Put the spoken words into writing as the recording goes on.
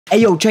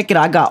Hey yo, check it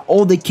out. I got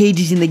all the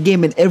cages in the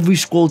game and every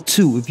scroll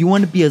too. If you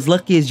want to be as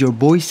lucky as your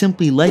boy,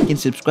 simply like and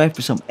subscribe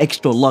for some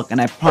extra luck,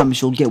 and I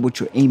promise you'll get what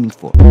you're aiming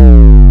for.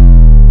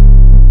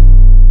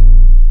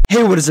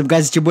 Hey, what is up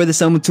guys, it's your boy the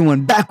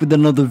Salmon21 back with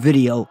another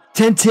video.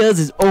 10 Tails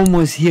is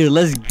almost here,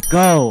 let's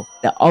go.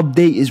 The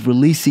update is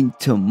releasing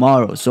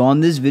tomorrow. So on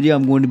this video,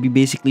 I'm going to be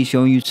basically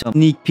showing you some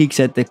sneak peeks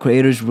at the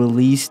creator's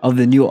release of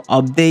the new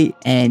update.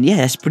 And yeah,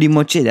 that's pretty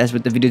much it. That's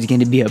what the video is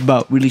going to be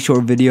about. Really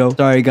short video.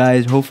 Sorry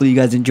guys, hopefully you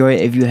guys enjoy it.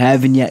 If you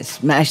haven't yet,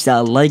 smash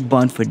that like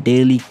button for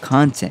daily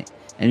content.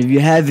 And if you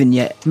haven't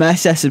yet,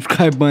 smash that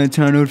subscribe button and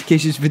turn on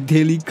notifications for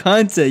daily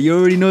content. You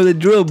already know the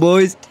drill,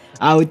 boys.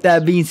 With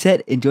that being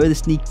said, enjoy the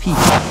sneak peek.